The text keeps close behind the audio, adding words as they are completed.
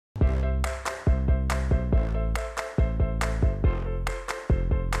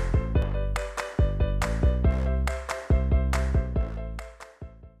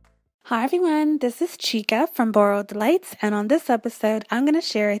Hi everyone, this is Chika from Borrowed Delights, and on this episode I'm going to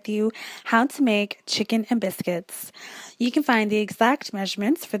share with you how to make chicken and biscuits. You can find the exact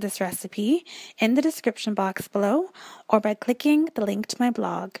measurements for this recipe in the description box below or by clicking the link to my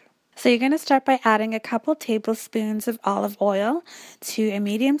blog. So you're going to start by adding a couple tablespoons of olive oil to a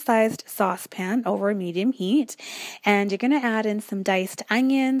medium-sized saucepan over medium heat, and you're going to add in some diced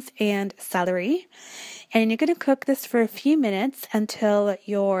onions and celery. And you're going to cook this for a few minutes until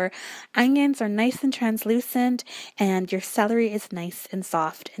your onions are nice and translucent and your celery is nice and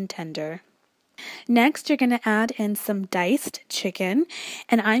soft and tender. Next, you're going to add in some diced chicken,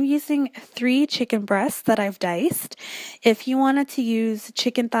 and I'm using 3 chicken breasts that I've diced. If you wanted to use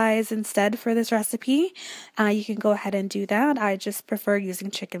chicken thighs instead for this recipe, you can go ahead and do that. I just prefer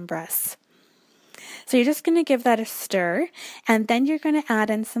using chicken breasts. So you're just going to give that a stir, and then you're going to add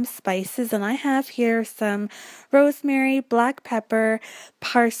in some spices, and I have here some rosemary, black pepper,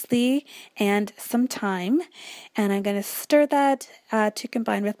 parsley, and some thyme, and I'm going to stir that to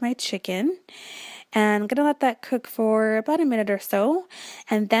combine with my chicken, and I'm going to let that cook for about a minute or so,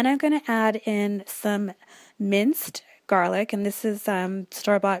 and then I'm going to add in some minced garlic, and this is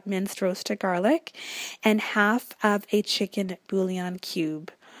store-bought minced roasted garlic, and half of a chicken bouillon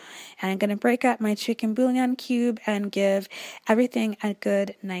cube. And I'm going to break up my chicken bouillon cube and give everything a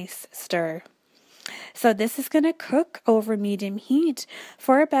good, nice stir. So this is going to cook over medium heat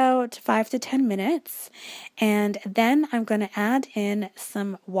for about 5 to 10 minutes. And then I'm going to add in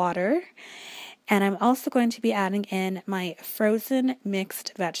some water. And I'm also going to be adding in my frozen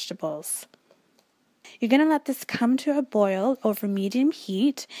mixed vegetables. You're going to let this come to a boil over medium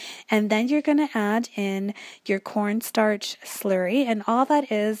heat, and then you're going to add in your cornstarch slurry, and all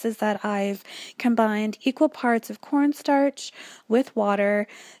that is that I've combined equal parts of cornstarch with water,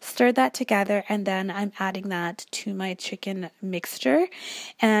 stirred that together, and then I'm adding that to my chicken mixture.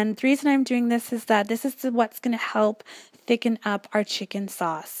 And the reason I'm doing this is that this is what's going to help thicken up our chicken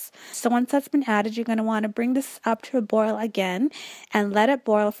sauce. So once that's been added, you're going to want to bring this up to a boil again and let it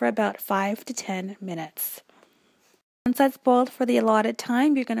boil for about 5 to 10 minutes. Once that's boiled for the allotted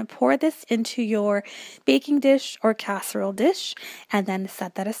time, you're going to pour this into your baking dish or casserole dish and then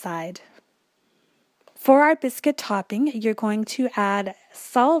set that aside. For our biscuit topping, you're going to add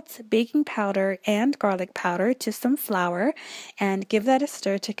salt, baking powder, and garlic powder to some flour and give that a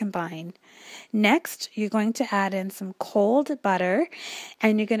stir to combine. Next, you're going to add in some cold butter,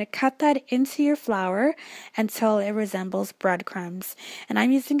 and you're going to cut that into your flour until it resembles breadcrumbs. And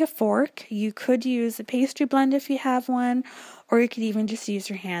I'm using a fork. You could use a pastry blend if you have one, or you could even just use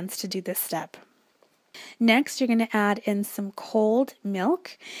your hands to do this step. Next, you're going to add in some cold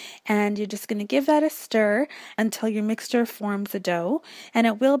milk, and you're just going to give that a stir until your mixture forms a dough, and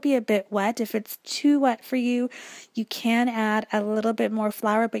it will be a bit wet. If it's too wet for you, you can add a little bit more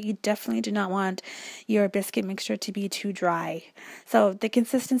flour, but you definitely do not want your biscuit mixture to be too dry. So the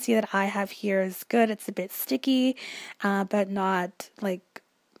consistency that I have here is good. It's a bit sticky, but not like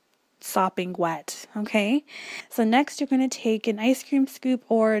sopping wet. Okay, so next you're going to take an ice cream scoop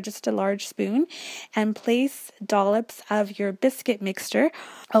or just a large spoon and place dollops of your biscuit mixture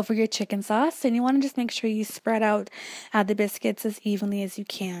over your chicken sauce, and you want to just make sure you spread out the biscuits as evenly as you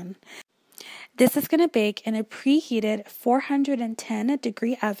can. This is going to bake in a preheated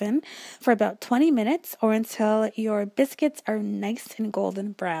 410-degree oven for about 20 minutes or until your biscuits are nice and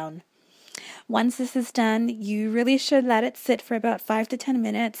golden brown. Once this is done, you really should let it sit for about 5 to 10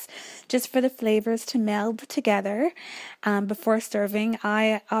 minutes just for the flavors to meld together before serving.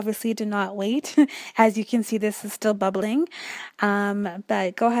 I obviously do not wait. As you can see, this is still bubbling,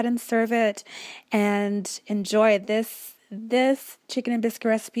 but go ahead and serve it and enjoy this. This chicken and biscuit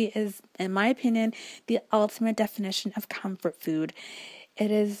recipe is, in my opinion, the ultimate definition of comfort food.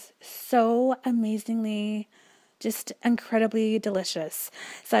 It is so amazingly just incredibly delicious.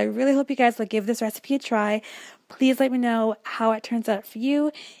 So I really hope you guys will give this recipe a try. Please let me know how it turns out for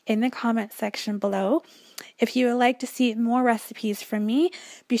you in the comment section below. If you would like to see more recipes from me,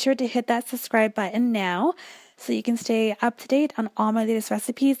 be sure to hit that subscribe button now so you can stay up to date on all my latest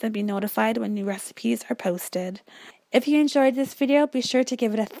recipes and be notified when new recipes are posted. If you enjoyed this video, be sure to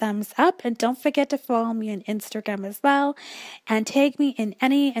give it a thumbs up, and don't forget to follow me on Instagram as well, and tag me in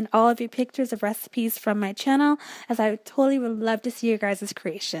any and all of your pictures of recipes from my channel, as I totally would love to see your guys'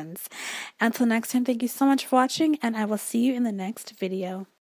 creations. Until next time, thank you so much for watching, and I will see you in the next video.